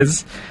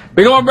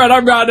Big up,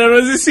 brother,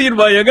 what's the scene,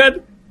 boy? You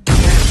good?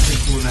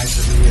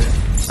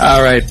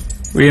 Alright,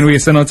 we ain't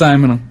wasting no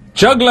time, you know.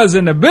 Jugglers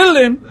in the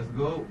building. Let's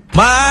go.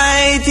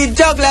 Mighty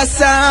juggler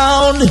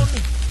sound,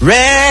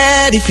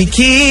 ready for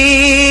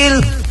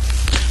kill.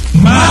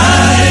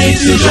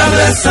 Mighty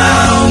juggler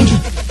sound,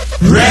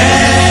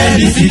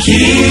 ready for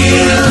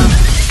kill.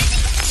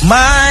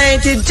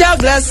 Mighty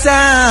juggler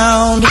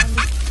sound,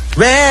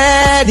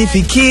 ready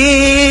for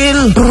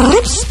kill.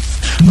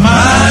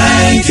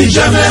 Mighty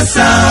juggler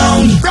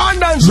sound,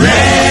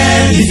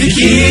 ready for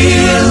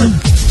kill.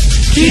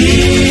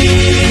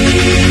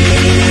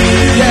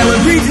 Yeah, well,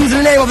 greetings in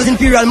the name of His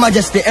Imperial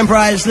Majesty, Emperor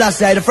Haile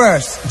Selassie I the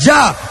First.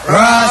 Jah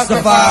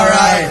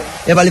Rastafari.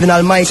 Ever live in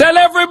Almighty. Tell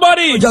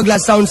everybody. Juggler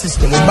sound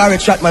system with Barry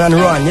Stratman and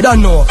Ron. You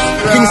don't know.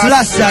 King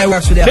Selassie I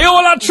works with them. The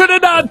whole of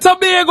Trinidad,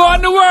 Tobago,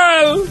 and the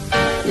world.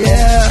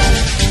 Yeah.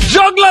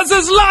 Jugglers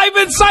is live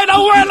inside a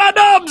world of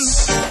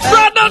dubs.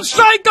 Brandon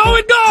Strike, how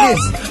it go?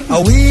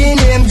 We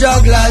name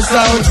Juggler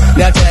sound,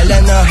 not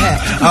telling no hey.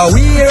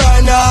 We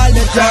run all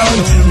the town,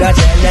 not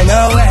telling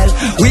no well.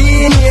 We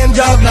name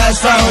Juggler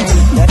sound,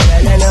 not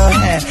telling no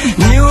hey.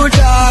 New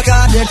talk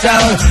of the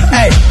town,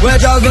 hey. Where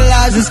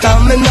Jugglers is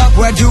coming up,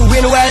 we're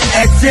doing well,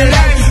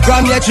 excellent.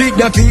 From you treat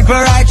the people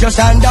right, just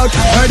hand out.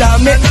 Heard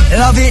of me,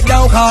 love it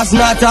don't cost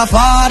not a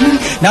farthing,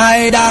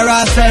 neither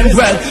a cent.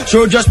 Well,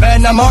 should just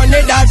spend the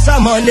money, that's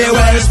some money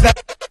well spent.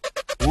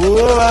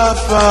 Oh, our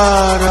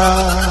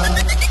Father,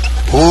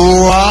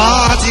 who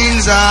art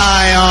in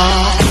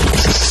Zion,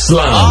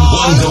 Slam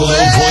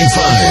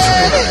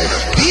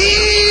 101.5.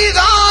 Be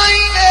thy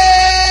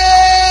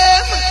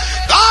name,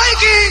 thy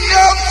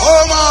kingdom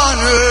come on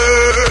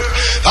earth,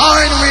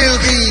 thine will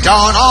be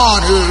done on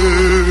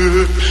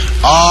earth,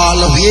 all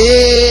the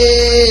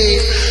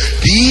way,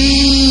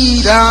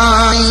 be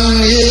thy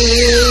name.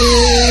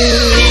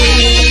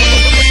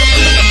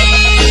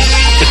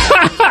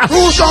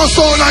 Who shall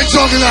sound like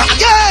juggler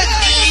again?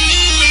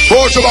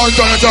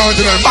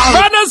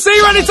 Brother, see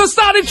you ready to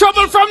start the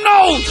trouble from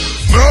now.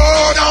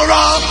 Murder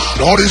rock,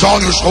 Lord is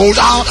on your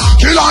shoulder.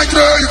 Kill like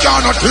today, you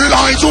cannot kill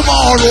like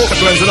tomorrow.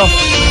 Cleanse enough.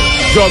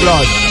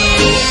 Jugglers.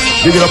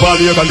 Give it up all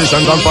the air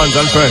conditions and fans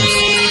and friends.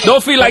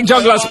 Don't feel like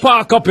Jugglers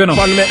park up, you know.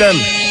 Fun make them.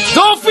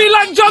 Don't feel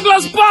like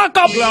Jugglers park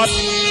up.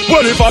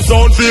 Well, if I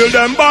sound feel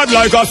them bad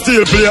like a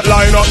steel plate,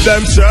 line up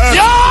them chest.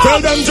 Yeah. Tell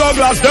them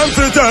Jugglers, them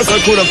filters. I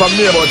put them from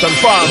neighborhoods and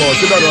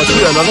farmers. You don't know,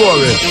 Spain and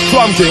worry.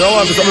 Swamp King, I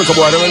want to come look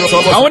boy.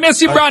 I want to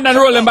see Brandon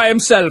rolling by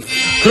himself.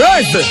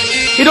 Crazy.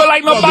 He don't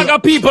like no bag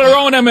of people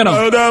around him, you know.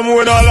 Tell them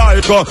we don't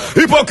like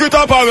hypocrite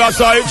or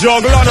parasite,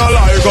 juggler don't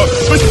like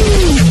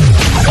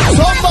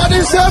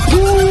Somebody say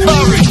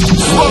Courage,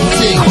 Swamp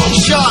King,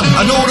 Sean,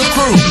 and all the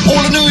crew,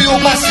 all the New York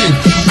massive.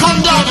 Come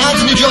down,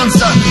 Anthony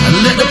Johnson,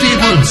 and let the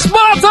people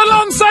Smart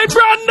alongside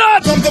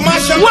Brandon.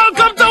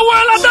 Welcome to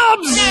World of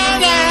Dubs.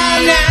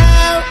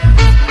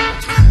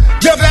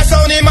 Juggler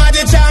sound, him are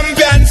the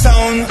champion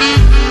sound.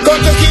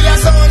 Come to kill a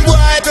sound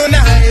boy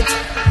tonight.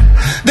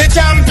 The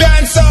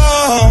champion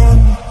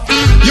sound.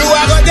 You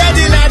are go dead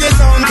in the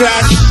sound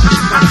clash.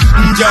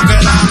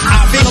 Juggler, I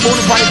think about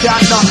the fight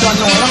can't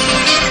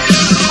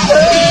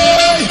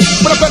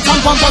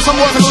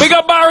Big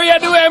up Barry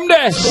and do him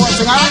there.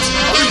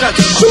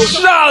 Shoot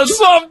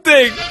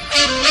something.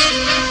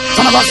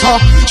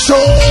 Show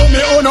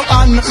me on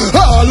and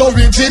all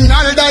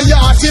original the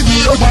yachty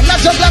video. One that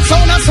just like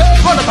sound and say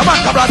run up the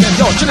back of them.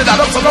 Yo,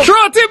 Trinidad up some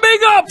Trotty,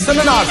 big up.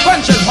 Seminar,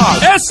 French and Paul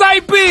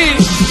SIP.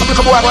 Some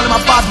little boy one of my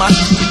bad man.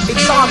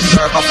 It's on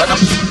shirt up and up.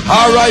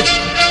 Alright,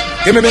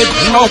 give me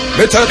no,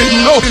 me tell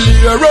him no.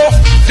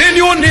 The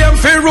new name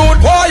for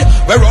road boy.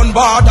 We run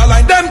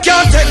borderline, them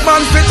can't take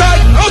man fit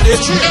tight. No, they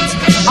treat.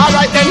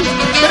 Alright then.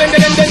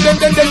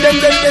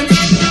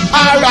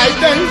 Alright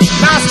then.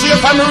 Now straight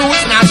from the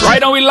roots.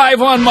 Right now we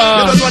live on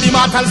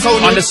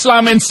the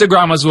Slam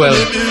Instagram as well.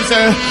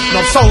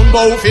 No sound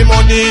bout for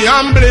money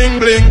and bling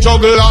bling.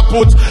 Juggler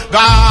put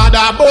God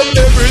above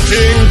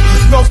everything.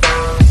 No.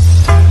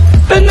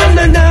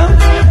 No.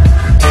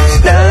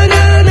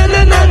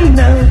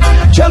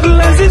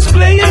 Jugglers is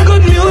playing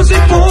good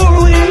music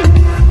for we.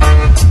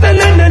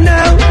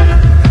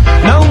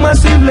 Now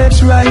massive,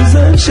 let's rise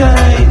and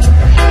shine.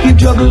 Give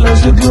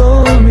Jugglers the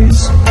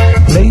glories.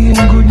 Playing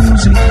good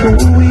music for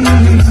we.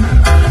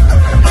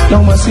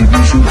 Now massive,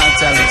 you should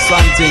tell it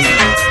something.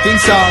 Think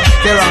so,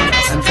 Kieran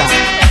and Tom.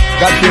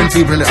 Got 20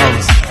 people in the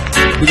house.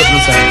 We got no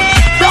time.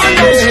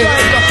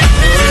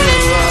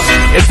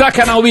 It's that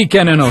kind of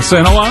weekend, you know, so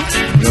you know what?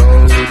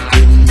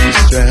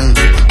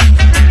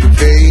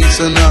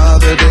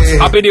 Another day.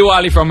 Happy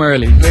Diwali from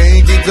early.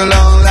 Make it a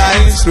long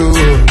life through.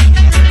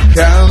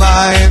 Can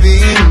I be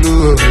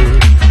blue?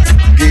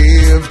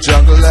 Give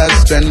Jugglers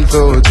strength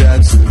to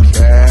just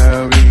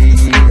carry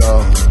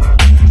on.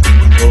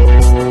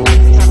 Oh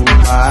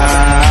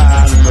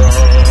my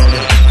Lord.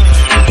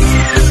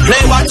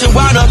 Play what you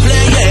wanna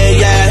play,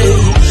 yeah.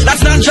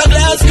 That's not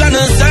Jugglers'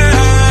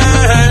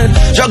 concern.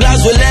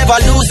 Jugglers will never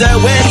lose their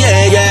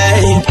way,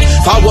 yeah.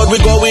 Forward we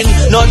going,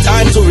 no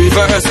time to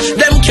reverse.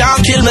 Them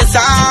can't kill me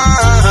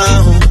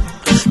sound.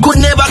 could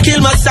never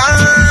kill my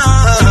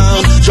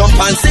sound. Jump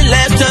and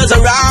selectors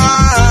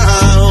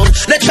around.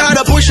 They try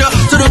to push her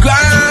to the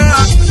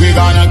ground. We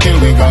gonna kill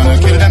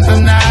them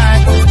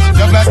tonight.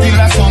 Jugglers still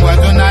a song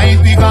tonight.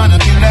 We gonna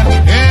kill them.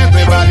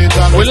 Everybody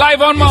talk. We're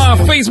live on my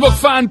Facebook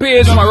fan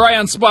page, my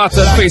Ryan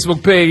Spartan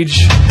Facebook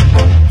page.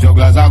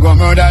 Jugglers are gonna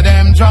murder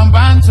them, jump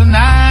on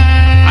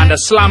tonight. And the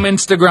Slam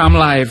Instagram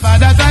live. But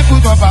that I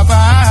put up a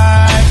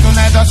fight.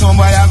 Tonight or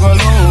somebody I go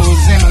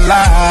lose him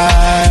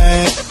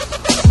life.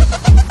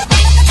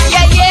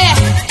 Yeah.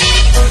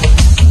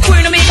 We're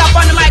gonna make up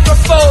on the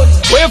microphone.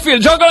 Where you feel?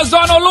 Jugglers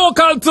don't know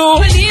local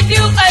too. Leave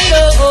you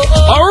alone.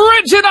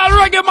 Original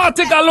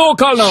reggae-matic a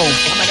local now.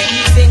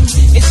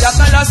 It's just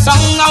a love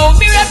song how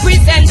me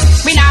represent.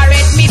 Me not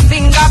read me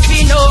sing up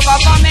in no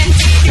government.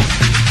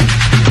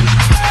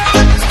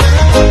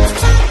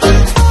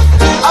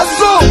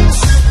 Azooks,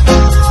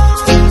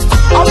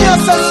 I'm here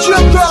sent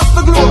straight across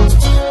the globe.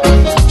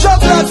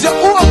 Jugglers, you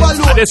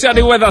overload. They see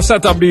the weather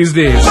set up these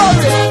days.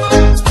 Sorry,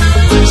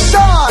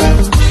 Sean,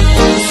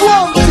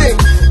 Swamp Thing,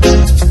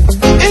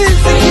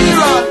 Easy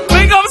Run.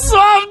 Big up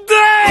Swamp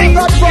Thing!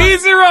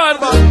 Easy Run.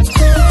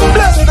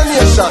 Bless the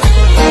nation.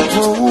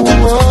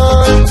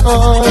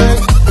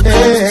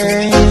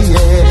 Hey,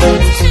 yeah.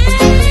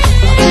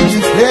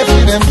 Play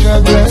for them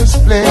jugglers,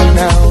 play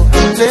now.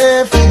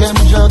 Play for them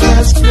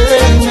jugglers,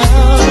 play now.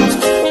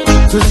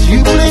 'Cause you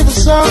play the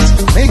songs,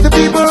 make the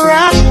people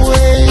rock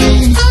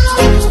away.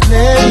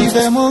 Play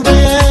them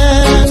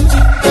again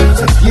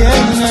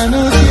and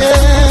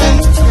again.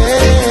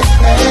 Hey,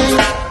 hey.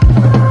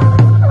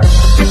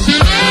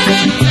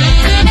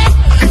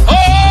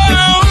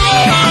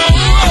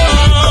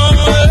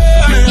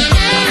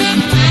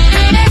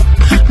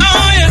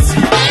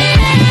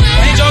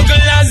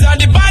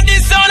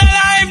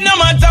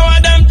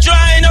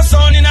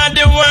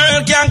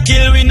 Can't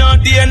kill we no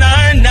day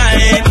nor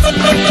night.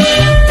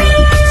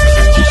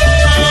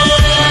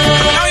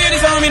 Now hear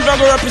this, I mean, I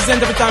go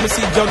represent every time I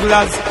see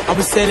Jugglers. I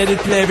would say that it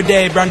play every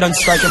day. Brandon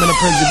Strike, I'm in the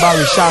Prezi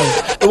Barry Shall.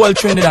 The world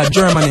trained at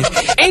Germany.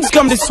 Ain't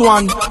come this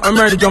one. I'm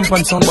ready to jump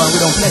on some boy. We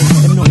don't play.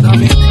 Them know what I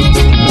mean.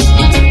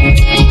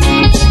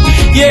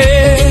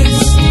 Yes.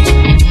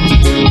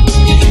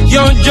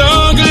 Your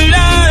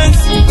Jugglers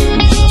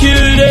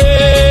kill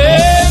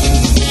them.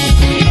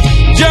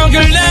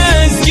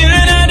 Jugglers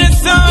killing at the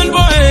sound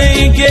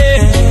boy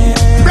again.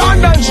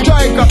 Brandon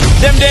Striker.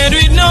 Them dead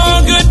with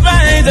no good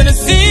vibes and a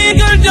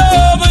single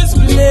job was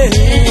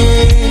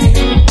played.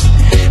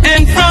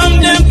 And from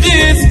them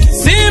this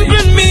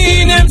simple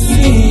mean them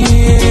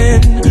sin.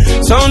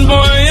 Sound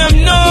boy have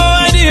no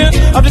idea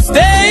of the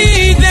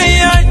state they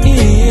are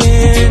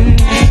in.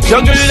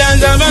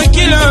 Jugglers have a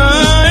killer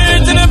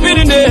in the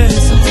bitterness.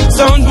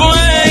 Sound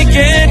boy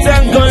gets a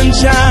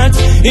gunshot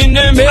in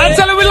the head. I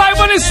tell you we live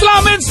on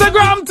Islam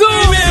Instagram too.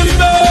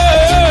 Remember,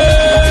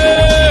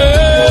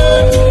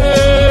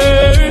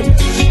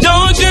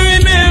 don't you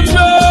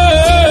remember?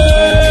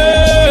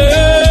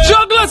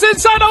 Jugglers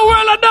inside a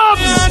world of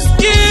dubs. I'd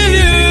kill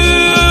you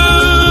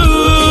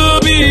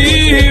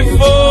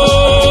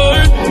before,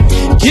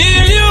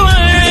 kill you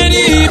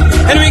already,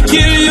 and we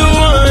kill you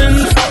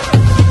once.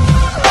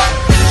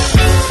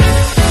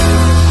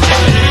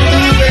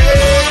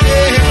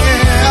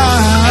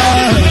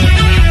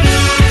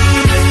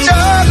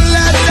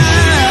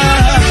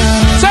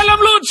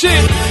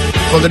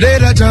 For the day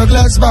that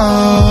Jugglers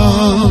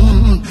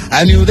born,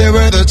 I knew they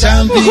were the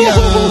champion.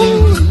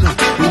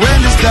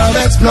 When the star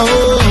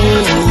explode,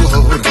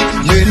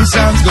 many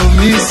sounds go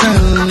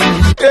missing.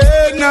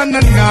 Hey, na.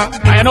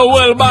 I know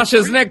World Bash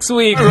is next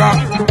week. We get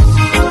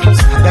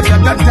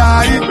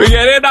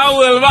in that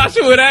World Bash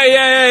with that,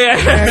 yeah.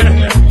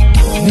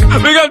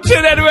 We got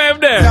Trinidad Wave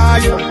there.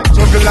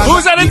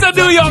 Who's heading to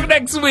New York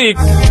next week?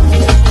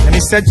 And he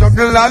said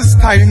Jugglers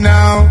time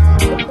now.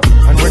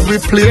 And when we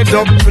play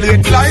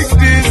dubplate like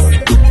this,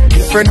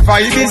 different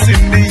vibe is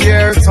in the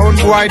air. Sound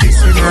boy, this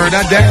we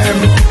murder them.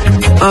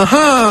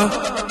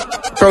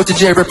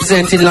 Protege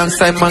representing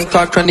alongside Man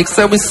Clark Chronic.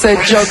 So we said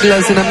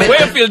Jugglers in a minute.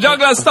 Where feel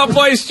Jugglers stop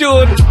voice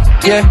tune?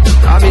 Yeah,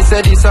 I mean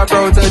said it's a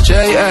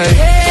Protege, eh.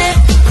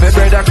 My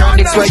brother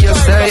Chronic's where you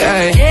say,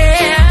 eh.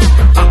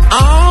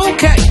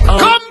 Okay.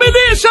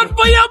 Combination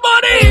for your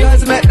body.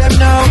 Let's make them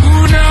know.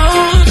 Who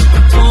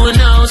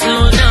knows?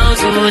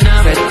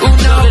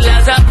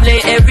 Jugglers I play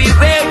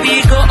everywhere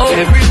we go.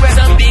 Everywhere.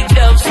 Some big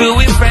dubs filled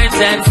with friends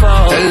and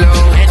foes. Hello.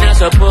 And I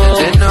suppose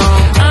They know.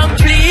 I'm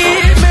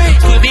pleased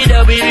to be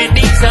dubbing with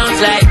big sounds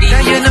like these.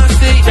 Now you know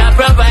see. That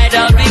provide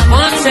all the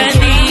wants and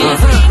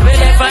needs.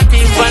 Well, if I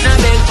think when I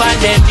make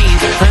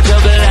pandemics, and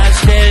Jugglers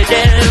tell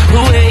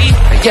them wait.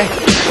 Yeah,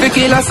 the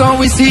killer song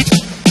we see.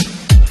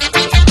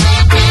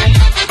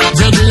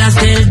 Jugglers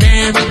tell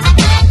them,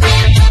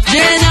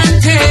 then I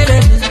tell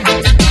them.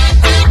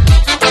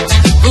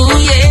 Oh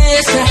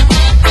yes,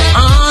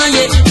 oh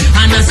yeah.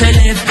 And I say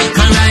left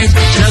and right,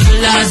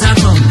 Jugglers are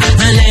come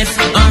and left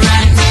and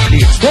right.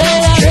 Oh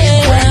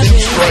yeah,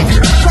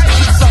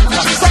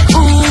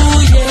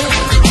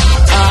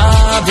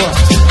 boy.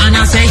 And I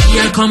say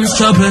here comes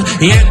trouble,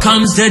 here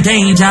comes the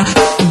danger.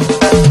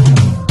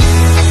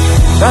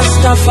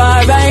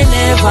 Rastafari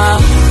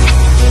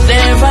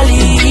never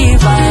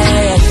leave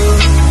I.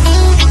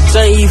 So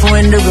even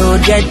when the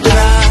road get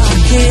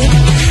rocky,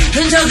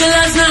 the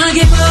jugglers not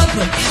give up.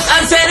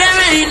 I said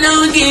there ain't no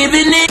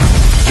giving it.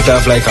 It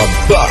off like a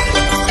bar.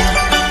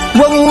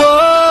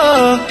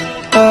 Whoa.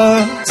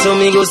 So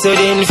me go to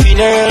the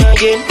funeral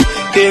again.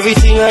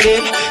 Everything I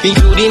did,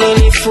 including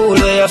any fool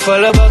where I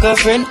follow back a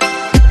friend.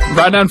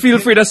 Brandon, feel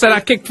free to send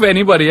a kick for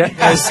anybody, eh?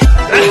 Yes.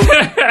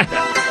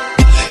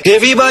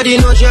 Everybody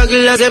know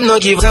jugglers, them no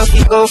give a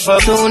kick off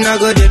a phone. I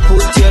go dead,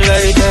 put your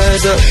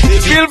lighters up.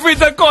 Feel free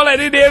to call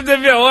any names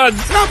if you want.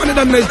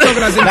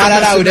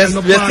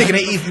 We're taking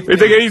it easy. We're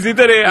taking it easy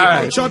today,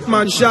 alright.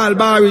 Shotman, Shal,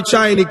 Barry,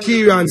 Chiny,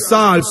 Kieran,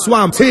 Sal,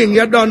 Swamp, Ting,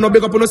 you done no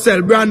big up on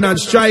yourself, Brandon,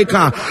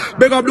 Striker.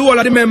 Big up the whole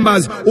of the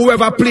members,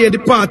 whoever played the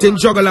part in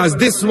Jugglers.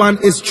 This one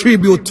is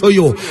tribute to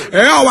you.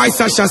 Oh, I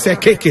Sasha say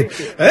kick it.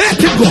 Let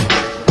it go.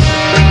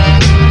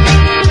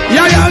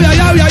 Yo.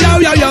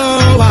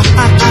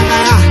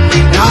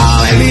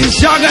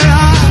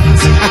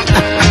 Jugglers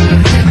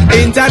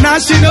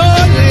International,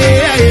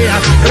 yeah.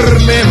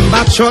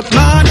 Remember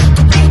Shotman,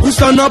 who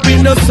stand up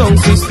in the song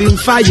system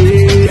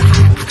fire.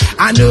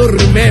 And you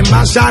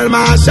remember Shal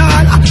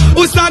Marshall,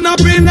 who stand up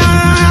in the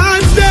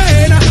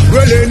handstand.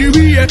 Well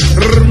anyway,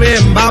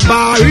 remember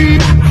Barry,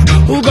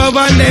 who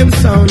govern them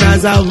sound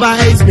as a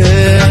vice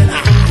man.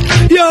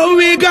 Yo,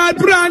 we got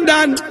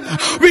Brandon.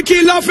 We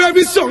kill off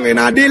every song in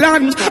the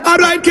land.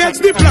 Alright, catch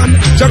the plan.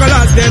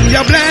 Jugglers, them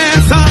you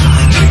bless her.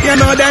 You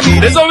know them.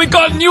 This is what we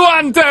call new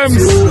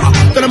anthems.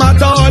 No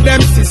matter how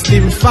them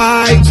system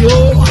fight you.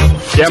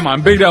 Yeah,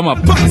 man, big them up.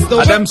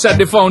 And them set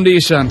the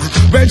foundation.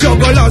 When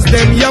jugglers,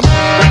 them you.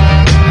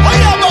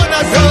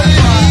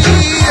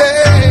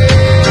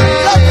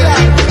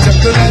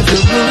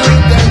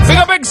 Big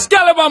up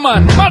Excalibur,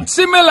 man.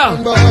 Maxi Miller.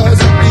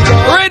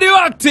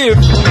 Radioactive.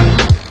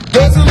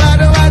 Doesn't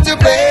matter what you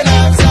play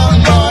now, son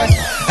boy,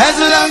 as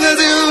long as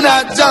you're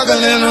not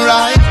juggling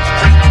right.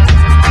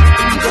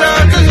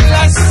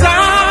 Juggling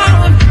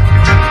sound,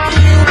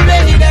 you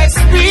play that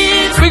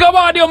speed. Big up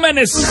Audio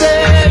Menace.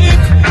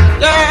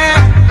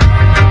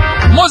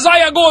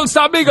 Mosiah Gold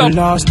Star, big up.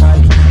 Last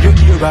night, you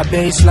hear a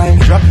bassline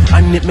drop,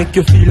 and it make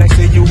you feel like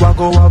say you are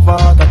go have a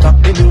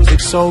attack. The music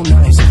so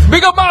nice.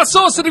 Big up my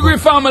Source Degree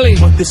family.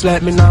 But this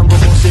let me now go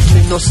bust if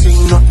me no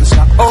sing nothing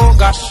slack. Oh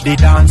gosh, the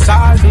dance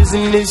all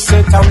business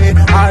set away.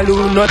 All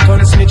who not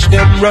turn snitch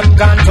them run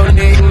can't turn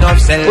enough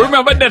self.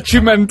 Remember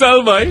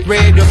Detrimental, boy.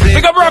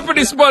 Big up rap for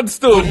this buds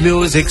too.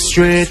 Music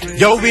straight.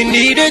 Yo, we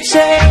need a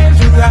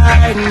change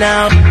right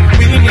now.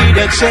 We need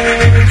a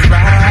change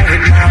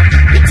right now.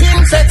 The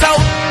team set out.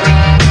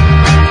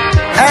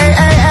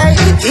 Hey,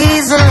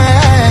 easy.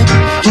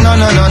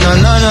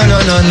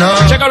 No.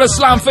 Check out the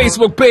Slam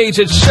Facebook page.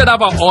 It should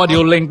have an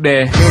audio link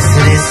there.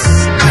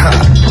 Listen.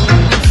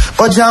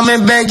 Oh, Jah, me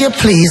beg you,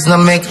 please, no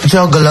make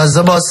jugglers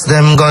bust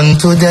them gun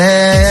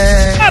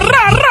today.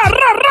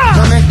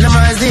 No make them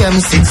rise the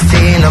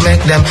M16, no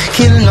make them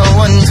kill no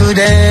one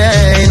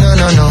today. No.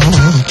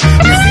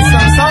 You see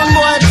some sound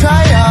boy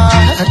try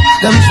hard,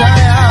 them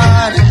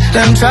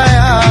try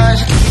hard.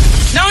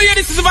 Now yeah,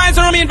 this is the Vice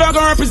Romain Vlog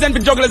and represent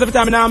for Jugglers every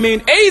time. Now I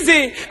mean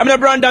Easy, I'm the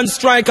Brandon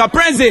Striker,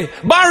 Prezi,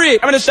 Barry,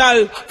 I'm the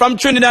Shal from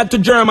Trinidad to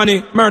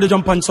Germany. Murder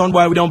jump on sound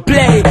boy, we don't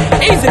play.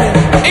 Easy.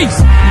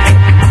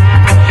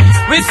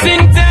 We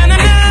sing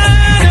ta-na-na,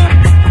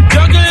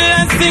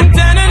 Jugglers sing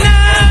ta-na-na.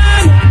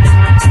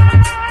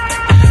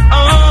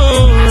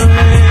 Oh,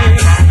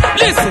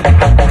 listen,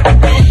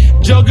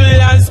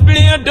 Jugglers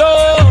play a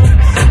dose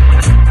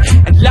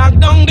and lock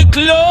down the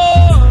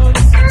clothes.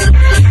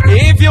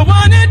 If you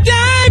wanna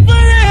die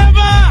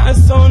forever, a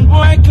sound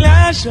boy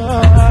clash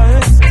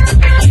us.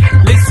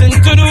 Listen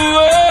to the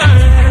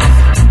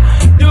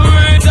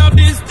words of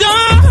these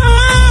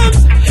dogs.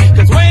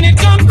 Cause when it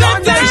comes to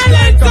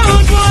time,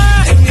 sound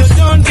boy, you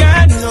don't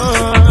got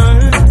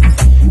none.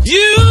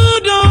 You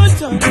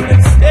don't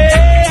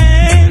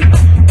understand.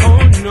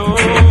 Oh no,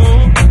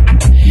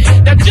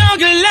 the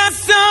juggler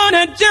sound a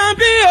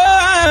champion.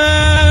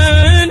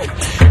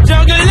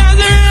 Jugglers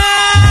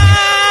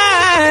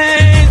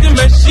rise the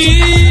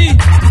machine.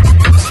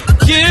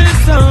 Kill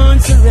sound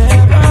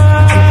forever.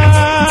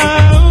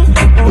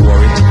 Don't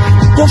worry.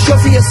 Push your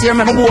face here,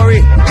 man, don't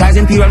worry. Guys,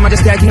 Imperial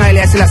Majesty, King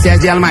Haile Selassie as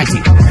the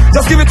Almighty.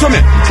 Just give it to me.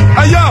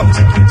 Hey yo,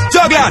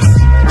 Jugglers,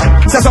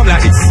 say something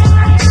like this.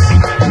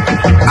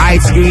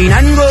 It's green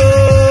and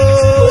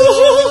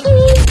gold,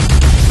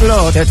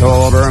 float it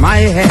over my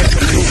head.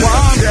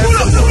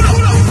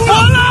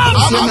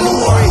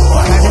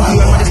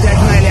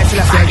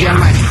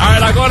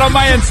 Alright, I go on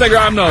my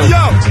Instagram now.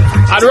 Yo,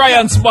 At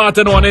Ryan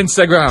Spartan on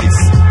Instagram.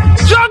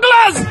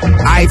 Jugglers!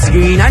 It's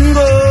green and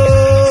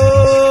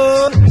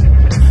gold,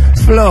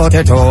 float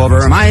it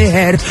over my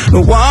head. The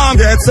warm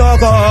gets so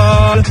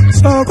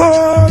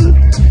cold.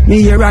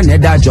 Me hear a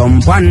nether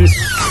jump on.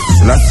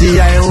 Selassie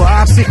I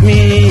walks with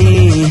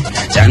me.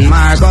 John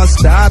Marcus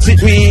stops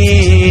with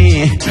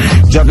me.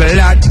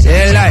 Juggler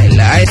tell I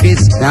life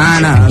is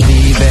gonna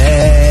be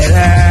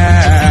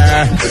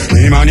better.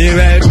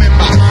 Emmanuel.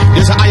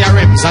 There's a higher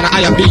realms and a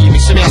higher being,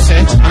 see me I say,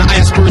 and a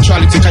higher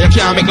spirituality, cause you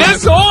can't make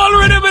this whole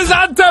rhythm is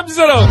anthems,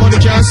 you know.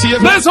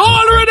 This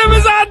whole rhythm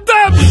is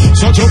anthems.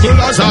 So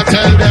jugglers, I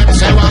tell them,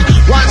 say,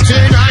 one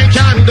thing I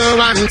can do,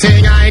 one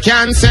thing I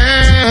can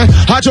say.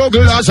 A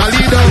jugglers, I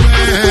lead the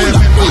way.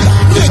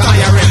 There's a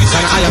higher realms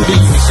and a higher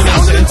being, see me I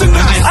say,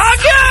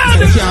 again!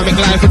 You can't make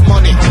life with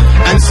money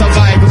and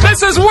survive.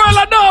 This is World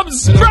of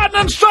Dubs.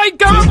 Brandon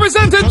Striker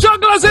representing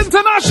Jugglers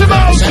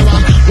International.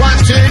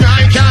 One thing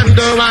I can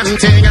do, one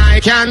thing I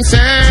can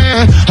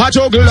say. A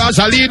jugglers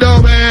a lead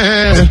the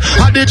way.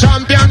 At the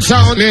champion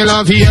sound, they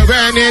love hear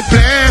when it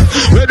play.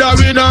 Whether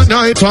we don't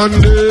night on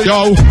day,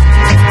 yo.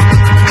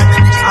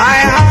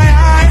 Aye.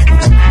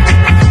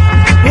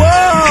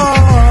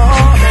 Whoa.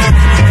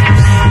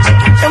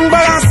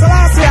 Embarrass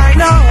Selassie, I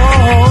know.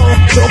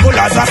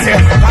 Jugglers I say,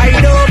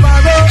 I know, Baro.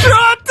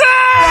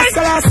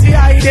 Selassie,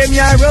 I dem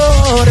ya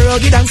road,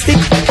 rugged and stick.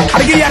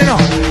 I'll give you know.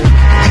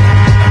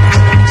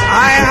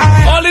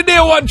 Only day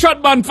one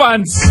Trotman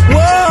fans.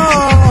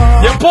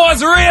 Whoa. Your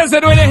paws raised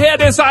when you hear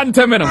this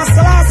anthem, you know.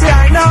 Selassie,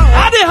 I know.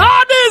 Are the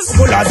hardest?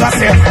 Jugglers I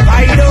say,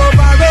 I know,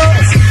 Baro.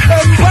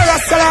 Emperor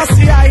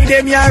Selassie, I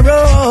dem ya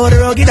road,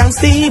 rugged and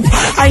steep.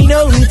 I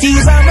know it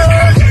is a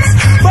must.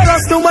 For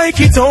us to make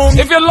it home.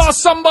 If you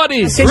lost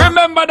somebody,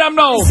 remember them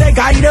now. Say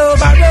guide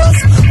over us.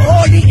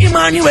 Holy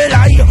Emmanuel,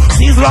 I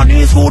sees run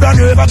his food and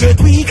never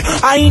get weak.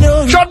 I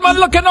know. Shotman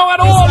looking now at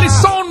all the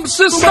sound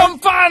system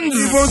fans.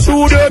 Even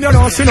through them, you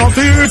know, see no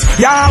fears.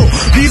 Yeah,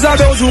 these are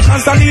those who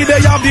constantly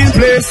they have been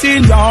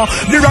placing. Yeah,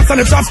 the rocks and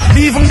the traps,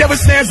 even devil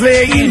snares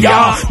laying.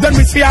 Yeah, then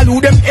we see who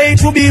them hate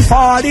to be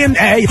falling.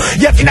 Hey,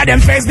 yet in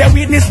them face they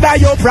witness that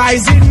you're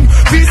prizing.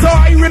 We so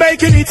I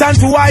remaking it and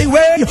to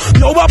highway.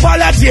 No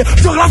apology,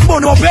 just last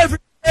one up every.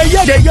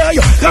 Yeah.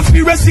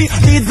 Conspiracy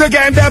needs the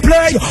game they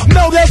play.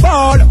 Now they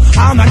fall.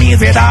 I'm an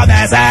easy dog,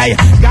 they say.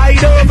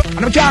 Guide over.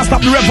 And we can't stop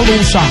the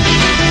revolution.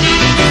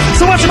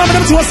 So what's the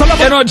them to us?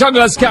 You know,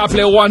 Jugglers can't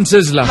play one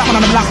sizzler.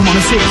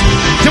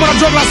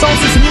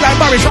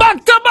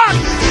 Back to back.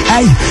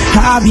 Hey,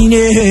 I've been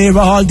here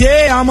all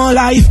day, I'm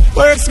alive.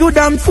 Works good,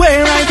 I'm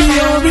fair, I be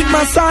here with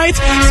my sight.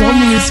 Some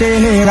will say,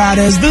 hey,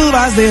 others do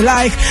as they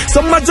like.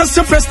 Some might just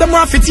suppress them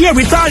off it here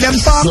with all them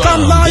talk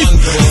and life.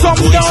 Some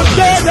don't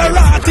care, the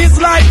rat is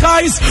like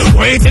ice.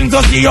 Waiting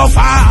to see your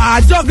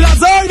fire.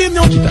 Jugglers holding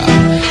you.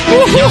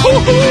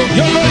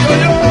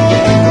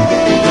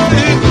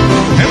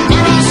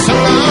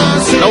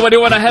 Nobody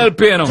wanna help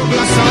you, you know.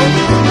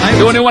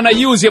 They only wanna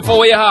use you for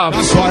what you have.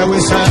 That's why we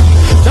say,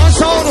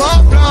 just hold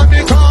up round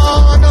the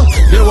corner.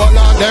 You all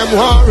of them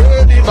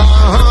already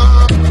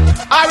born.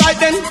 Alright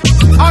then.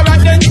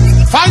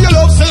 For your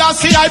love,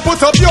 Selassie, I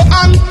put up your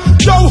hand.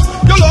 Yo,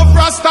 you love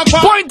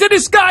Rastafari. Point to the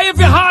sky if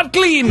your heart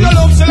clean. You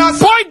love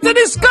Selassie. Point to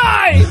the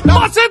sky.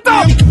 What's it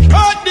up?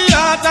 Hurt the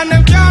heart and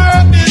them can't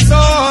hurt the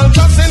soul.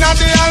 Just in the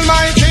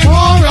Almighty,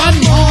 more and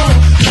more.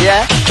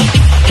 Yeah.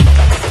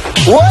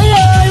 Woy.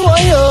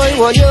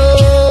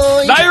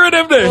 Die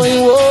rhythm there.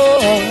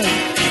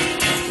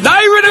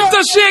 Die rhythm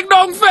to shake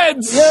down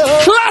feds.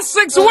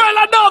 Classics, World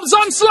of Dubs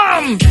on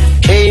Slam.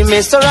 Hey,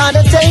 Mr.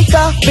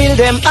 Undertaker, build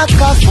them a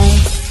coffin.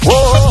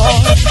 Whoa.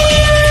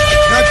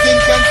 Nothing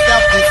can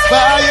stop this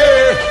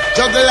fire.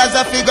 Jugglers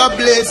a figure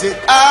blaze it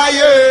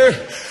higher.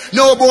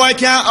 No boy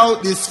can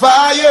out this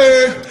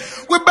fire.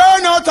 We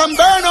burn out and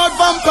burn out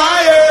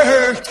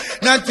vampire.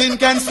 Nothing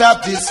can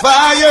stop this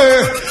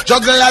fire.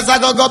 Jugglers a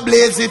go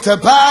blaze it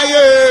up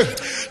higher.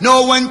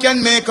 No one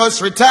can make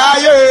us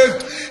retire.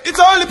 It's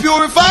only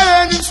purify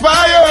and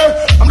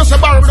inspire. I'm just a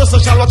bar, I'm just a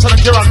Charlotte and a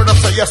Kieran. I'm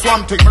just a yes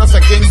one thing, I'm just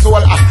a King Soul.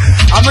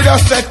 I'm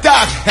just a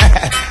that.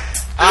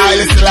 I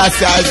listen last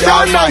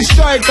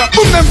time.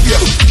 Boom them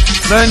here.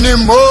 Many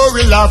more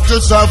will have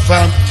to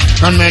suffer,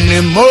 and many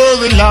more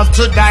will have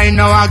to die.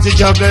 Now how to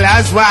juggle,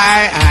 that's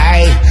why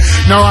I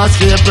now I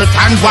escape it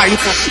and why.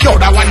 Yo,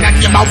 that one that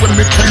came out when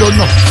me tell you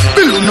no.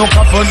 Bill no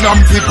cover,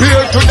 I'm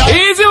prepared to die.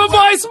 Easy, my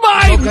boys,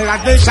 mine. Juggle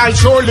like this, I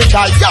surely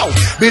die. Yo,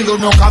 Bill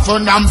no cover,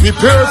 I'm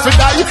prepared to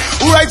die.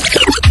 Right.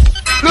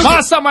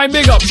 Master, my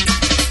big up.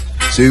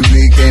 So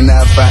we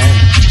cannot find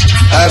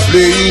a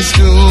place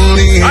to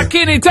live.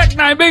 Akini Tech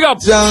 9, big up.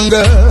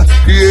 Jungle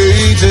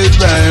created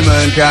by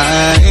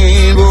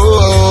mankind.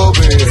 Oh,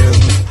 well.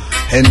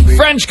 And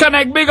French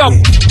Connect, big up.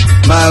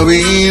 My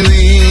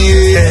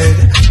weary head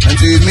and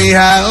teach me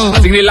how. I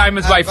think the line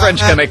is by French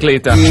Connect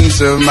later.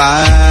 Peace of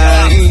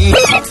mind.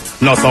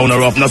 No sound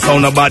rough, no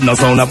sound bad, no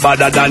sound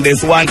badder than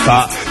this one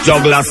car.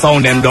 Juggler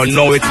sound, them don't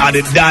know it had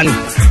it done.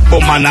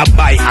 Boom and a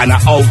bite and a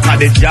out of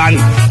the John.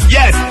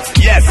 Yes,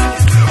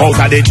 out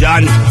of the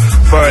John.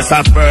 First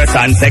a first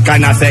and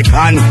second a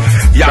second.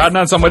 Yeah,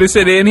 now somebody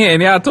said in here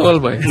and you're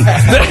told boy.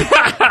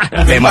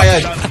 Play my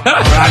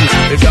run.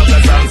 The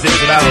juggler sound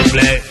system I will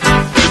play.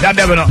 That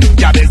devil no.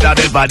 Cabbage, that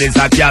devil is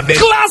a cabbage.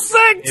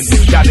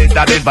 Classics. Cabbage,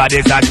 that devil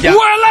is a cabbage.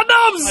 World of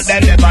dubs. They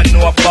never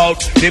know about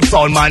the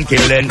sound man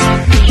killing.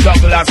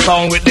 Juggle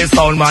song with the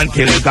sound man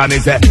killing. Can you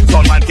say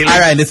sound man killing?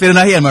 Alright, this is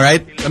not here,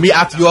 right? Let me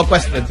ask you a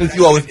question. Since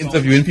you always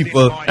interviewing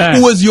people,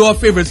 who was your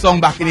favorite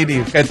song back in the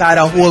day? Because I had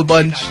a whole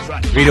bunch.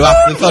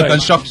 Radioactive, Sun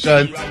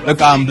Construction, look,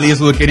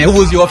 Blaze working here. Who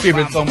was your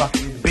favorite song back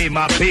in the day?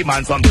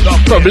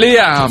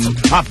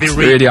 Probably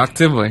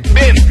Radioactive.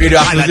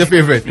 Radioactive is your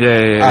favorite?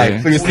 Yeah.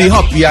 Alright, so you see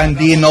Hoppy and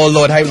Dean now,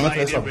 Lord Hype. What's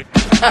that song?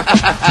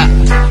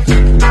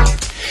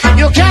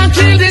 You can't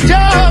kill the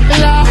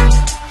juggler.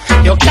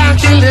 You can't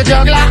kill the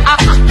juggler.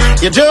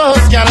 You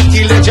just can't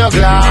kill the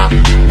juggler.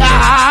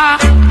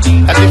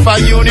 As if a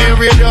unit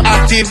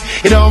radioactive,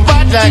 it don't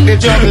bad like the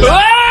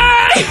juggler.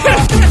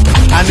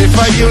 And if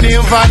a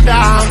unit van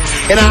down,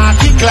 it don't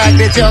kick like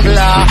the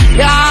juggler.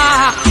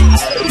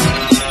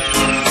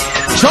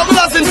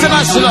 Jugglers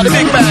International, the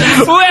big band.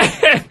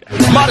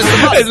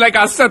 It's like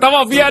I set them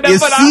up here. You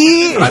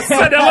see? I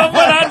set them up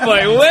for that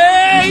boy.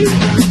 Wait.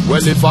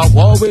 Well, if I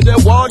war with the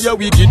war, yeah,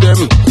 we give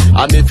them.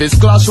 And if it's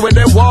clash with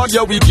the war,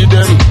 yeah, we give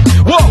them.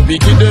 War, we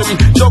give them.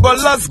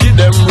 Jugglers give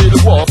them. Real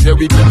warfare,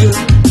 we give them.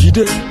 Give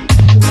them.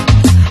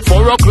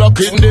 4 o'clock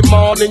in the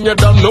morning, you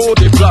don't know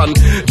the plan.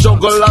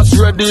 Jugglers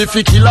ready if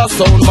you kill a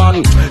sound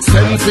man.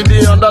 Send for the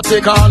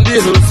undertaker and the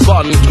hill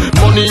span.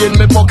 Money in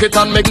me pocket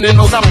and make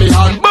nails on me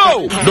hand.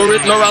 Bow! Do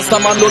it no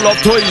rasta man, no love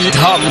to eat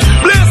ham.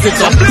 Blaze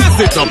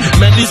it up,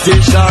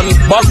 meditation.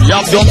 But we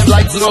have jumps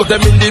like snow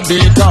them in the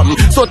beat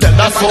So tell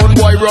that sound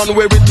boy run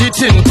where we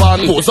teaching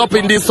pan. Pose up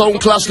in the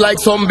sound clash like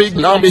some big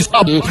nammy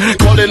stab.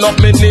 Calling up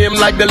me name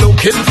like the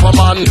looking for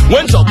man.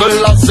 When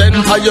jugglers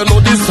enter, you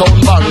know the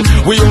sound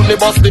bang. We only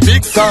bust the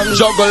big sound.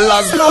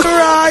 Jugglers not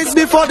rise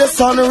before the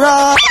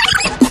sunrise.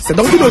 So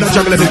don't you know that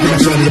Jugglers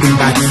International is a big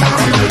bad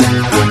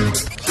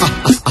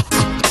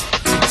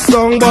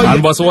song boy.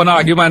 And boss one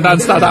argument and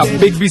start a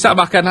big piece of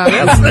bacchanal.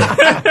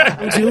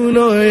 You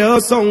know your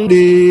song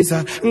this.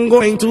 I'm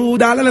going to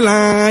the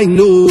line.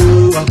 No,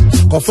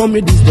 cause for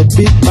me this the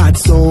big bad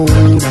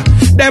song.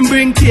 Them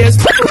bring tears.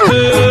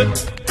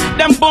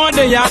 Them boy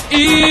they are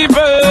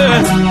evil.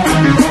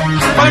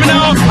 But me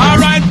now,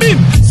 alright, beep.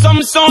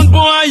 Some sound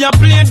boy, you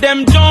play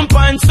them jump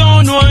and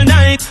sound all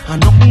night.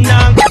 And nothing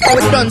now.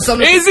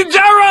 Easy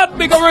Jarrod,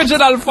 big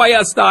original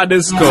fire star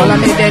disco. Follow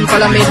me then,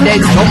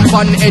 jump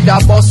on head a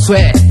bus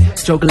way.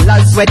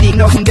 Jugglers wedding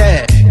nothing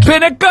there.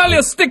 Pinnacle,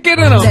 you stick it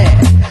in them.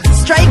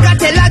 Striker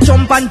tell a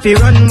jump and fi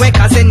run way.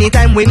 Cause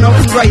anytime we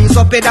nothing rise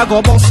up, it a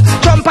go bust.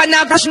 Jump and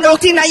a crash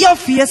out in your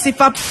face. If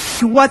a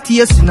you what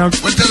taste in a. Well,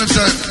 tell them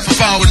sir, for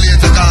forward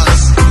later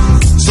dance.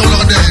 So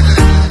long dead.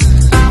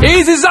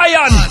 Easy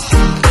Zion.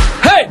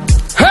 Hey.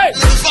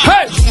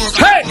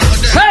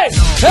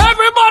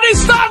 Everybody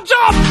start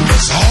jump.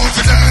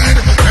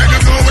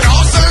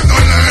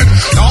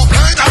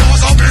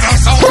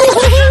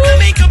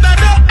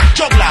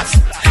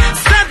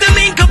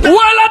 Well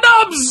a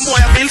dubs.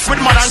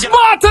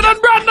 Smarter than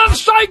Brandon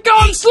Striker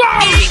and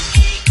Slam.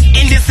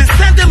 In this is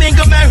sentiment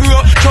of my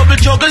hero. Trouble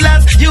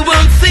jugglers, you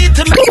won't see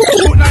to me.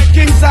 You look like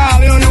King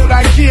Saul, you look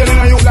like Kiel,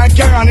 you look like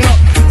Karen, you know.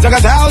 So I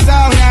got the house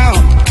out now.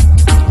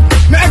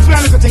 Me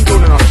explain this thing to you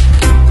now.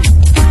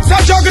 So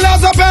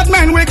jugglers are bad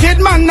men, wicked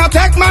man, not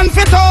take man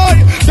for toy.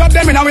 Drop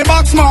them in our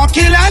box, mark,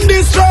 kill and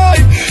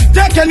destroy.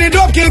 Take any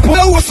dope, kill, pull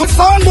a whistle,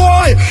 son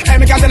boy. Hey,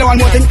 me can tell you one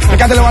more thing,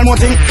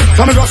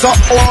 So me go so,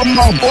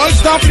 all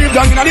stuff live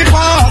down in the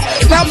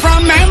past. Now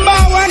remember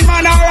when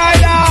man a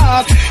ride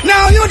out.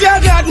 Now you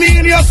just got me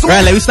in your soul.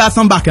 Right, let me start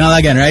some bacchanal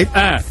again, right?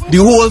 The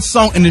whole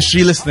song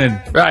industry listening.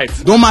 Right.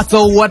 Don't matter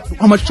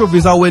how much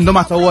trophies I win, no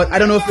matter what. I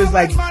don't know if it's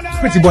like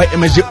Pretty Boy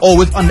image, they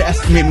always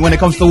underestimate me when it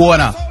comes to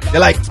Warner. They're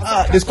like,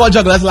 this called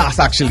Jugglers last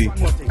actually.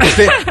 They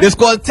say, this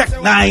called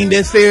Tech 9,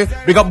 they say,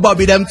 big up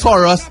Bobby, them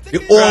Taurus. They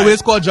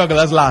always call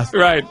Jugglers last.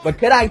 Right. But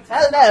can I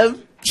tell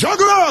them?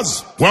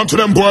 Jugglers! One to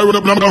them boy with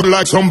a blum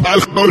like some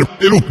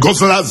little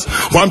guzzlers.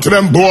 One to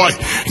them boy,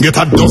 get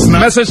a dozen.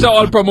 Message to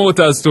all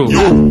promoters too.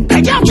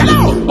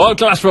 All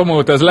clash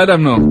promoters, let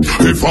them know.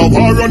 If I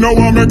war, no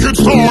one make it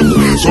start.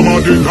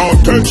 Somebody now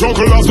take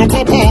jugglers no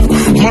pop off.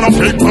 Man a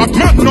fake back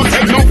man, no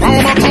take no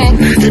power at all.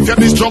 If you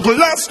this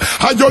jugglers,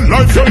 and your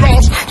life you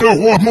lost.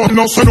 The whole man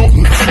no say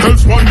nothing.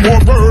 There's one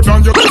more word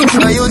and you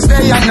use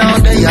they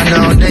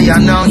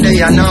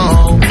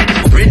know.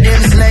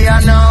 Rhythm slayer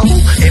now.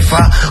 If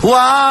I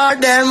war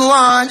them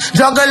one,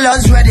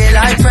 jugglers ready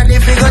like Freddy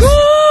figures.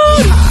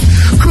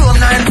 Chrome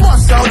 9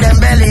 bust out them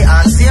belly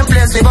and same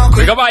place they buckle.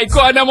 Think about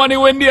Iko and the money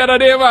win the other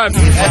day, man.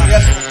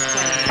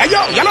 Hey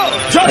yo,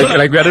 jugglers.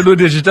 Like we had to do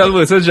digital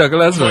versus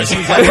jugglers, man.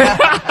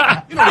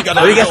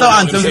 We get some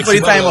anthems before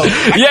the time up.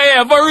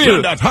 Yeah, for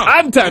real.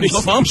 Anthems.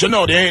 No function,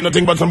 no, they ain't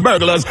nothing but some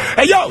burglars.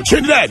 Hey yo,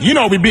 Trinidad, you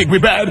know we big, we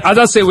bad. As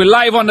I say, we're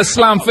live on the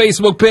Slam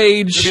Facebook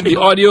page, the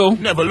audio.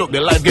 Never look, the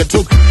life get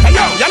took. Hey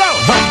yo.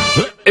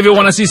 If you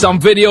want to see some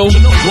video,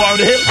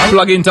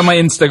 plug into my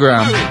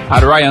Instagram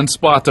at Ryan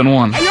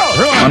Spartan1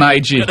 on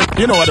IG.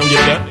 You know I don't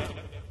get that.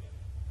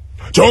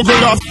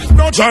 Jugglers,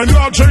 no giant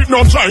logic,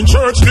 no giant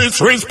church,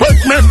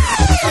 disrespect me.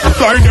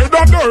 Like they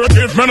don't do it,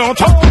 give me no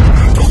time.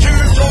 To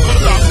kill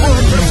jugglers,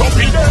 workers up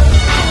in there.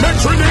 Make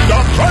sure they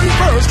don't try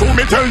first to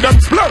me, tell them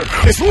split.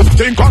 This who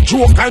think a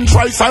joke and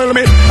try sell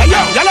me. Hey yo,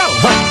 yellow,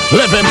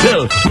 live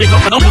until we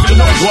got an open to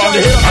know who are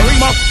here. I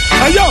ring up.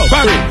 Hey yo,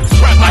 Barry.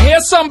 I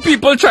hear some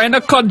people trying to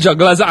cut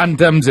Jugglers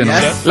anthems, you know.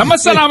 Yes. Let me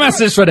send a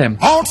message for them.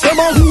 Ask them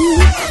who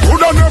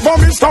would I never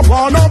Mr.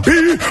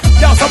 Wannabe.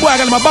 Yo, some boy,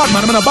 I'm a bad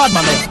man. I'm a bad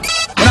man.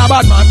 I'm a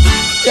bad man.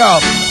 Yo,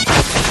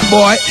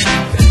 boy.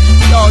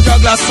 Yo,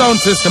 Jugglers sound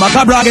system. I'm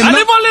bragging. And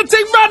if only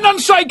think Brandon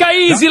Striker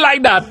easy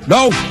like that.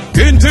 No,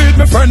 indeed,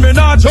 my friend, me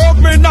not joke,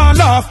 me not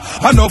laugh.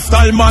 Enough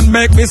time, man,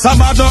 make me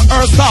some other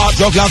earth star.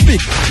 Jugglers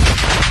big.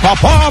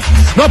 Pop off,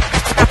 no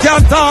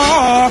can't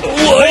talk.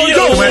 Oh,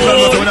 yo.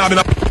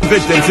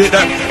 Victim, see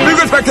that? Big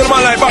respect to the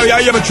man like Barry, I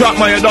hear me trap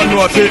man, you don't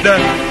know what it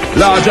there.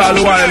 Large all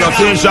the while,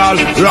 essential,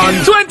 run.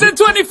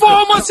 2024,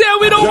 almost here,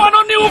 we don't want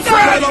a new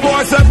friend. The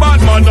boy said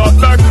bad man, not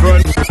black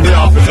friend. They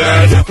have to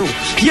say.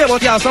 Yeah, but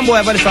yeah, some boy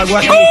ever start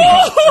going.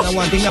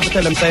 One thing you have to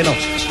tell them, say no.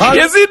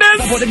 You see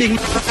this? I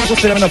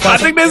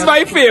think this is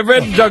my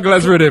favorite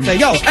Jugglers rhythm. Say,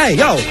 yo, hey,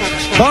 yo.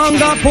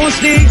 Bonga push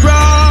the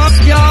grass,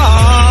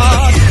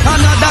 yard.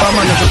 Another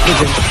man is a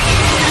pigeon.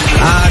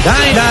 This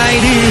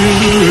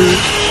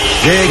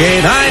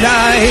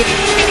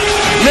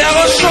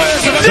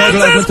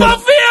is my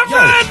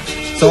favorite.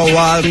 So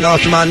all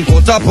the man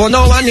put up on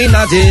no one in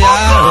a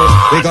jail.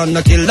 We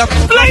gonna kill the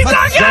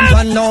jump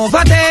on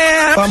over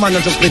there. One man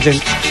is a pigeon.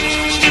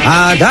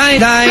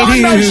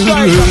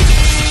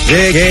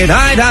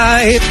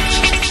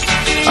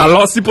 I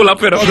lost the pull up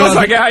here because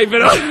I get hype.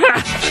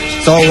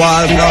 So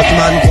all the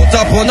man put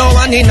up on no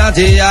one in a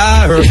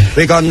jail.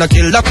 We gonna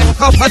kill the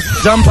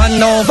jump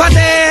on over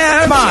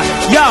there. Man,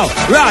 yo,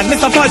 run,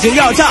 Mr. Fudgy,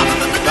 yo, chop.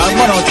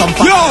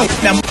 Yo,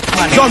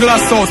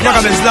 Jugglers sauce, back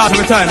at this last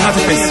time, not a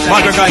piss.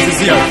 Mother guys is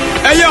here.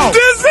 Hey yo,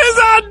 this is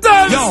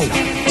anthem. Yo,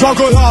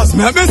 Jugglers,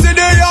 me see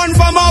the young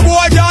from my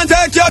boy can't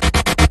take you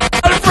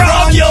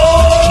from you.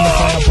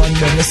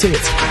 You see it.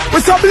 We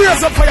say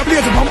blaze up fire,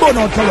 blaze up and burn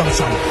out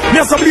corruption.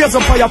 Me say blaze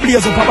up fire,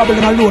 blaze up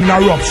Babylon alone in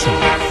eruption.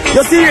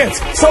 You see it?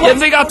 So you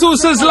think I two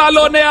sizzle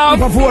alone there?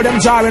 Before them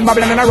jarring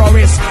Babylon in a row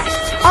race.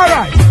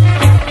 Alright.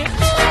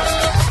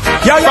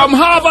 From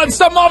Harvard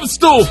to Mobs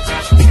too.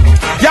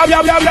 Yo.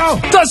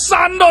 To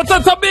Sando, to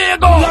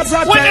Tobago.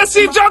 When you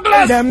see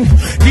Jugglers,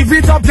 give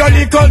it up your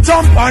little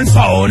jump and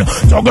sound.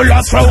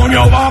 Jugglers from you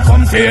walk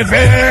come save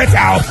it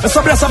out. The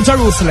suburbs of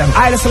Jerusalem,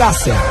 Haile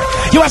Selassie.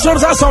 You are sure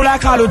to sound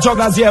like all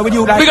Jugglers here with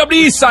you like. Pick up the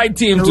East Side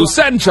team too,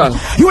 Central.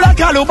 You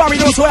like all Barry,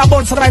 those who are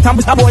born to the right hand,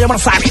 Mr. Boy, you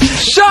must say.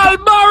 Shal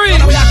Barry.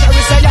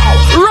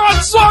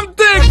 Rod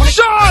Swampting,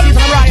 Sean.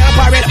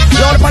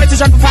 You're the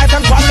politician to fight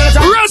and fight.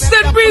 Rest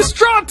in peace,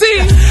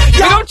 Trotty.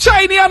 Pick up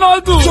Chinese and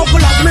all too.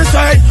 Jugglers, me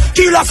say.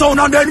 Kill a sound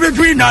and then we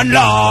green and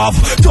laugh.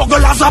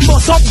 Jugglers and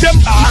bust up them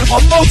all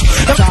come out.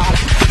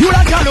 You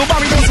like all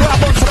Barry, those who are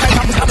born to the right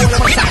hand, Mr. Boy, you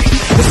must say.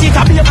 The seat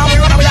of beer, we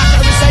run away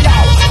after we say, yo.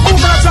 Over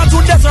the trunk to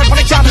desert for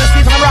the champion, the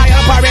Stephen Ryan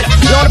and Barry.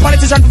 You're the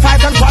politician to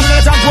fight and fight.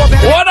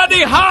 One of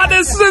the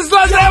hardest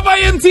sizzlers ever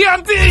in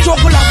TNT.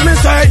 Jugglers, me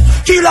say.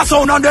 Kill a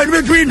sound and then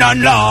we green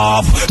and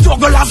laugh.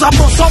 Jugglers and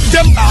bust up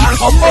them all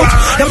come out.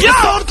 The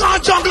sound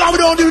can't juggler, we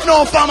don't need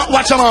no farmer.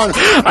 Watch them on.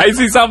 I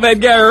see some men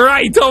get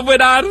right over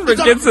that.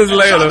 Forget this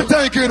later.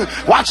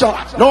 Watch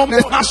out. No,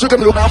 man, I should have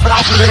looked out for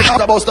that.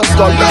 About stuff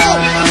going down.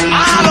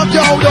 All of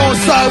you don't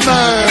sell,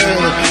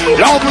 man.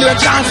 Lovely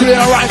and chancy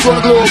right from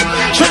the globe.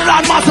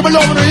 Trinidad massive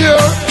love in the year.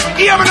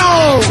 Hear me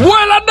now.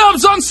 Well, a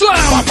dubs on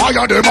slam.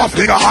 Fire them off,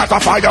 nigga, heart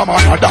of fire,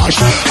 man, a dash.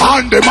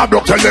 And them a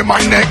block, tell them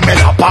my neck, me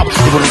a pop.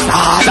 It will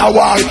start a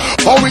war.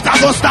 Oh, it a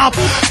go stop.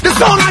 The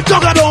sound like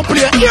juggler don't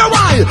play. Hear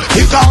why?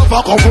 It's all for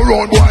come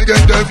around, boy,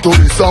 get them to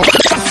the song.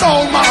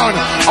 Sound, man.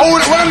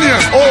 Oh, well,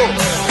 yeah. Oh.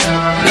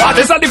 What?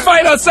 This is the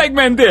final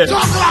segment there.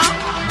 Lord,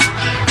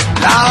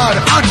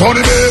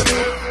 Anthony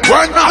Day.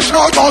 When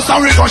national goes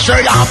and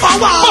ricochet off a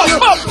wall.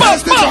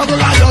 Best the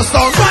juggler your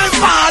sound right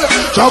fall.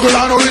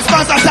 Juggler no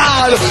response at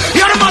all.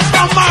 You're the man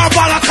from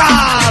Marble at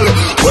all.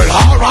 Well,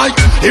 alright,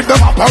 if them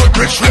a bird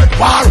rich red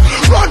war,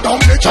 run down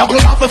the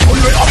juggler off a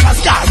full way up a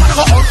sky. Man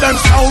go out them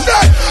sound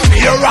dead.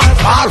 Here and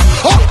far.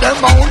 Out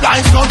them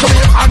mountains down to be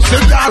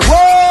considered.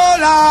 Oh,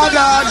 Lord.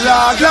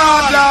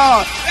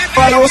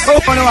 Well, I was so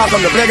funny when I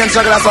come to play against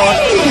juggler sound.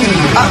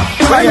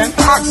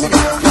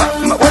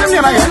 What do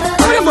you mean again?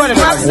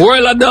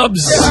 World of Dubs,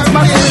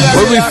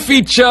 where we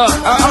feature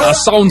a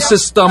sound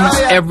system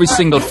every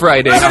single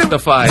Friday after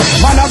 5.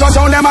 Man, I go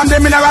down them and the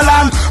mineral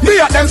land. Me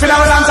at them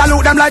funeral and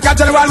salute them like a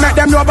general. Make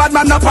them know bad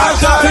man no part.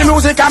 The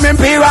music I'm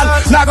imperial.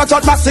 Now go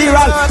touch my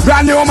cereal.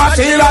 Brand new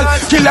material.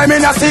 Kill them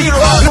in a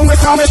secret. Now we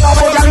come with our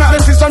program. The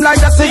system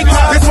like the sea.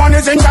 This one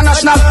is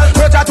international.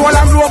 Wait at all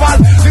and global.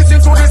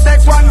 Listen to this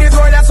next one. This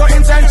way that's so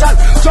essential.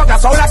 Jugger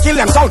sound I kill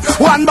them sound.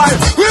 One by.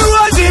 We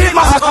will deal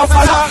my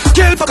follow.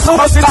 Kill for so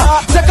much.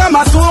 Take a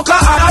massacre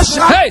and a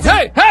shot. Hey!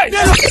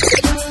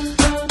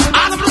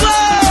 Out of the way!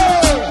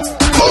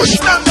 Push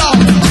them down!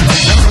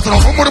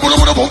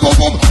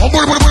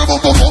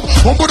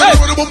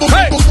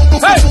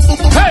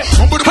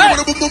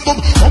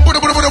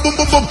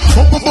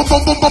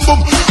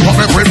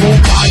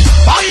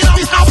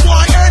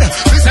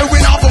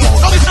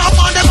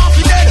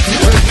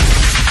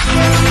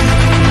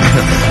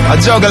 A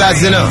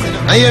jugglers, you know.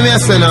 I hear me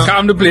say now.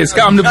 Calm the place,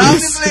 calm the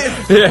place.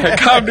 Yeah,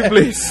 calm the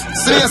place.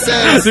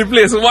 The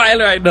place wild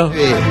right now.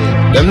 Hey,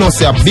 them know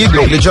say a big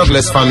look the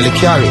jugglers family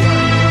carry.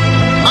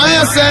 I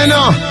hear say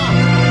now.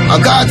 A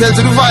cartel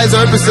to the vice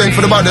represent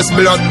for the baddest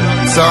blood,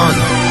 son.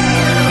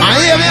 I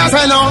hear me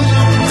say now.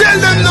 Tell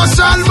them no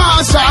shall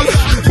marshal.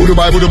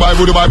 Budubai, if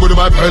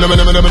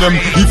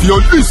you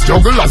list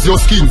juggle as your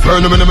skin,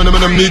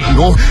 need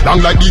no long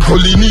like the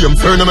colinium,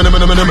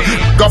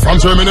 go from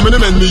Germany,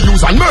 me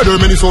use and murder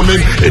many soul men.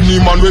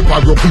 Any man with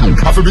power,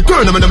 have to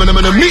return,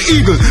 me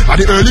eagle, are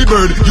the early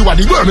bird, you are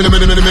the worm,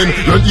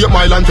 run 8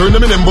 mile and turn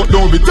but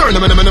don't return,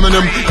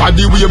 cause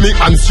the way me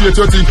and straight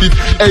you think it,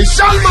 hey,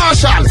 shall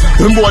marshal,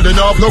 them boy they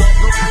have no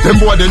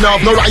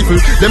rifle,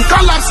 them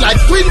collapse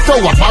like Twin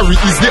Tower, Barry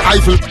is the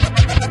Eiffel.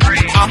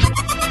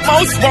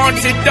 Most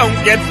wanted, don't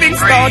get things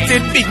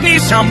started. Big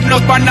nation, no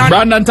banana.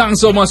 Brandon, thanks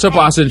so much for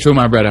passing through,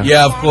 my brother.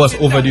 Yeah, of course,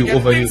 overdue.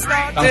 Anyway,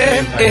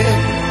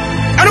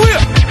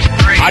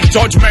 a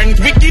judgment,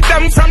 we keep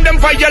them from them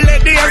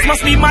violators.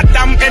 Must be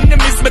madam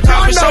enemies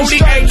because we show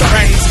the end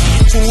friends.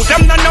 To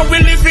them, now we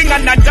living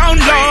on a down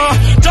low.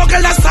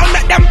 Jugglers sound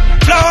let them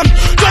blow.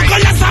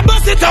 Jugglers are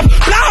bust it up,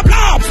 blah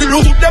blah.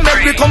 Through them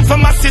every come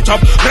from a sit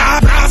up, blah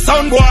blah.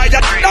 Sound boy,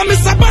 that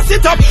miss a bust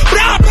it up,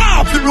 blah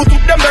blah. Through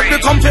them every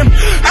come from.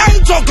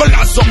 Hey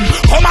jugglers,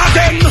 come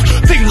again.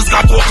 Things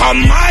got to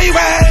come my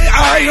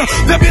way.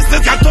 The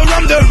business got to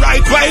run the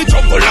right way.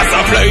 Jugglers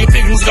are play.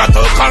 Things got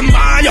to come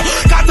my.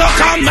 Got to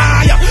come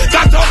my.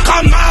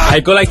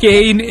 I go like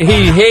hey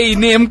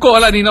name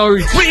call and he now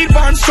reach. We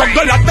born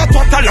struggle at the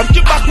total of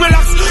keep back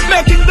relax.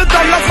 Making the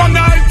dollar from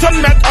the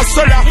ultimate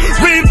hustler.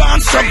 We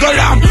born struggle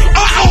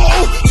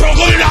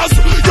jugglers.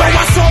 You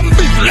want some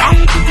big long,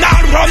 now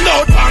run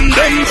out on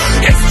them.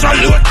 Extra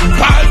load,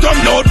 pile them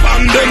out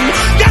on them.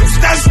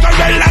 Gangsters,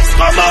 gorillas,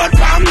 come out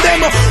from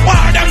them.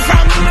 Where them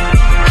from?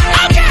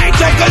 Okay,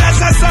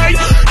 jugglers I say.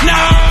 No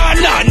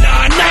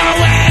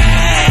way.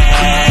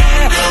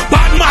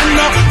 Bad man,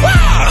 no way.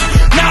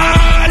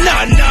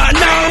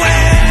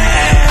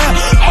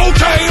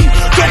 Okay,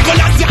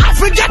 jugglers, I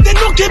forget the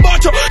nookie,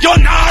 but you're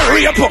not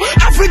rape.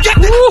 I forget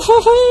the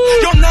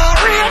you're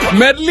not rape.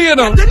 Medley, you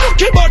know. The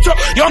nookie, but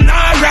you're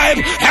not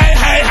rape.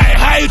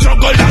 Hey,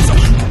 jugglers.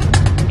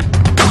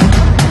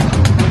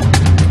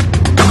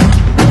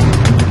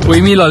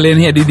 We mean all in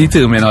here, did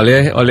determine all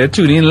they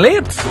tune in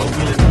late.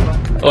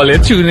 All they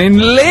tune in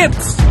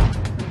late.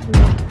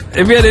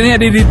 If you didn't hear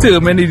the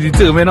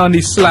determine on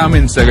the Slam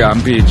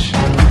Instagram page.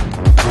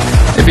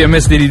 If you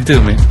missed the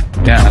determine,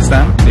 you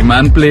understand? The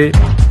man play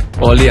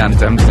all the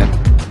anthems then.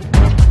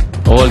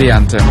 All the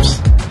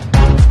anthems.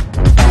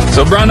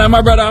 So Brandon,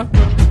 my brother,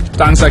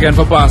 thanks again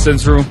for passing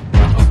through.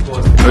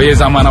 We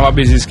is a man of a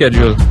busy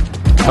schedule.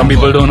 Some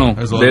people don't know.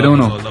 They don't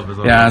know.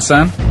 You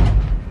understand?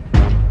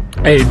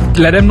 Hey,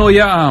 let them know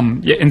your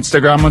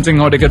Instagram and thing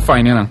how they could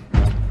find you now.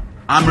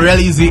 I'm real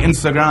easy.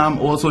 Instagram,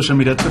 all social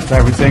media, Twitter,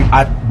 everything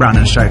at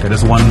Brandon Striker.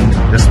 Just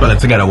spell it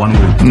together, one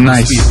word.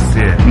 Nice. Spaces,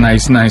 yeah.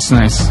 Nice. And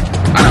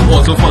I'm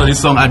also following this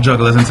song at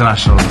Jugglers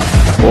International.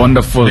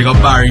 Wonderful. Big up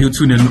Barry, you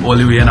tune in all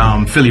the way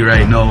in Philly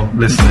right now,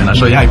 listening. I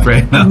show you hype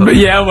right now.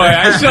 Yeah, boy.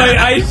 I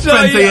show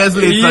 20 years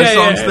later, the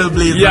song still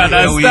blazing. Yeah,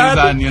 that's that.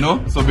 And, you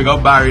know, so big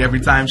up Barry every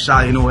time.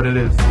 Shah, you know what it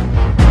is.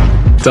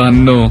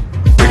 Don't know.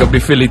 Big up the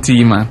Philly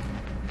team, man.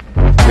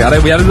 We had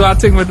to do our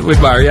thing with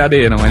Barry a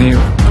day, you know, when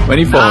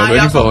he forward.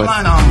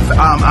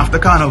 After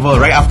Carnival,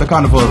 right after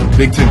Carnival,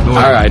 big thing.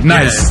 Alright,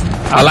 nice.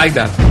 Yeah. I like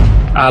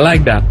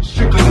that.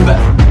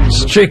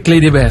 Strictly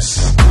the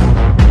best.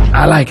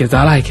 I like it.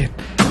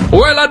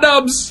 World of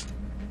Dubs.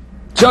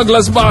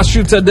 Jugglers boss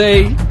you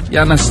today. You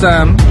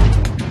understand?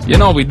 You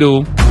know we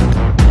do.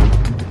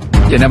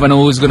 You never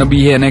know who's gonna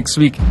be here next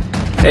week.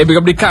 Hey, big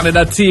up the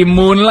Canada team,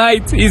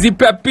 Moonlight, Easy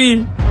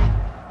Peppy.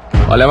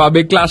 We'll have a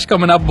big clash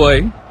coming up,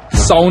 boy.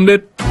 Sound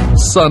it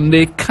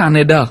Sunday,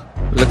 Canada.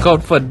 Look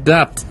out for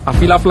that. I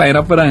feel I'm flying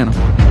up for that, you know.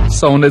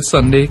 Sound it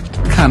Sunday,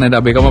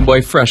 Canada. Big up my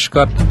boy Fresh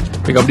Cut.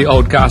 Big up the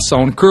Outcast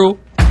Sound crew.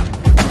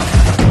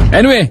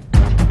 Anyway,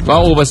 we're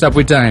overstep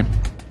with time.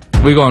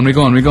 We gone.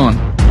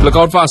 Look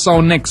out for a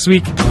sound next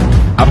week.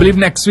 I believe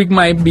next week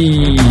might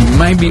be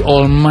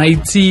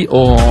Almighty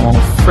or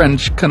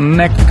French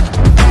Connect.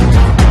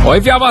 Or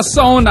if you have a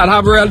sound that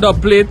have real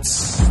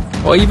Dubplates,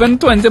 or even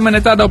 20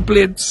 minutes of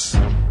Dubplates,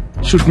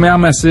 shoot me a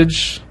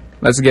message.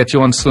 Let's get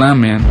you on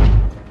Slam, man.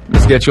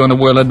 Let's get you on the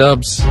World of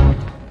Dubs.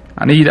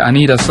 I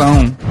need a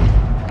song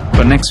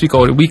for next week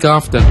or the week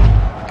after.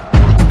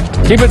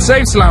 Keep it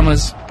safe,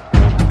 Slammers.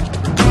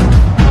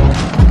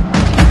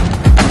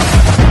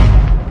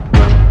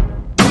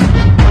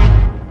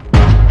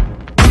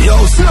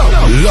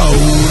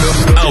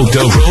 Load out the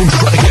road.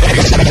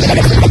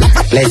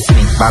 Bless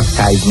me,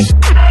 baptize me.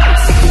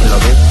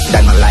 Love it,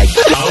 that my life.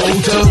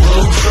 Out the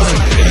road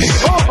Friday.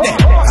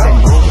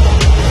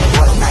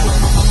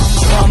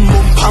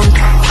 Punk.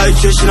 I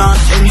just not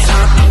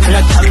enter. And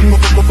I tell him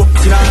up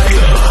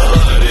tonight.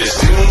 This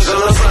tunes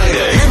on a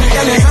Friday.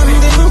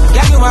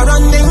 Yeah, you are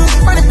running.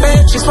 But the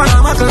page is one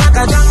of my like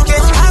a junkie.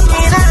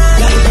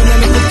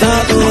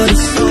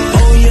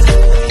 Oh yeah.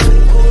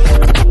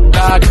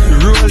 God,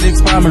 Rolex,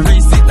 palm,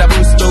 receipt, I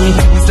boost down.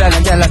 It's like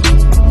a gala.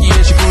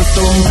 Yeah, she goes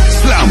down.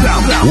 Slam,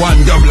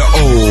 100.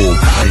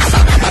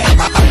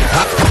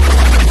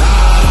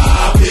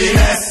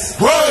 Happiness.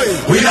 Whoa,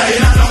 we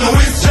lying on the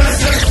with chest.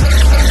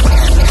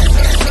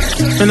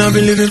 And I've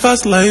been living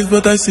fast life,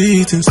 but I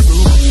see it in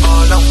slow.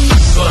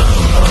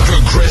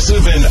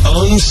 Progressive and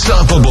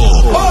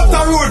unstoppable. Out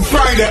the road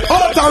Friday,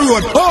 out the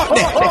road, out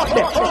there.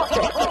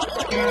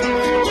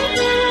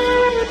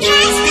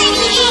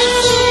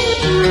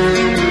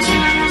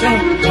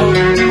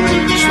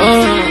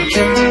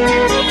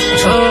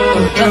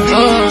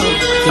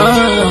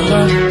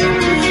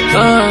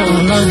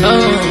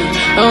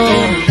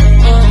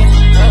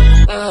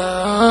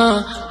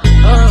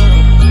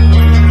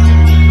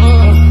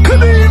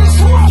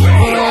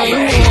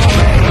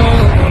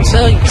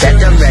 Set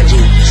them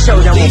Reggie, show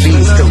them what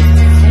beans do.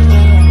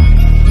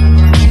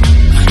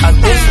 I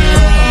guess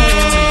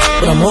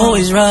but I'm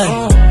always right.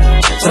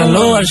 So I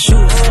know how to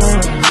shoot,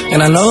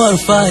 and I know how to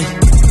fight.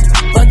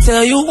 If I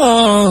tell you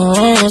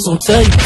once, I'll tell you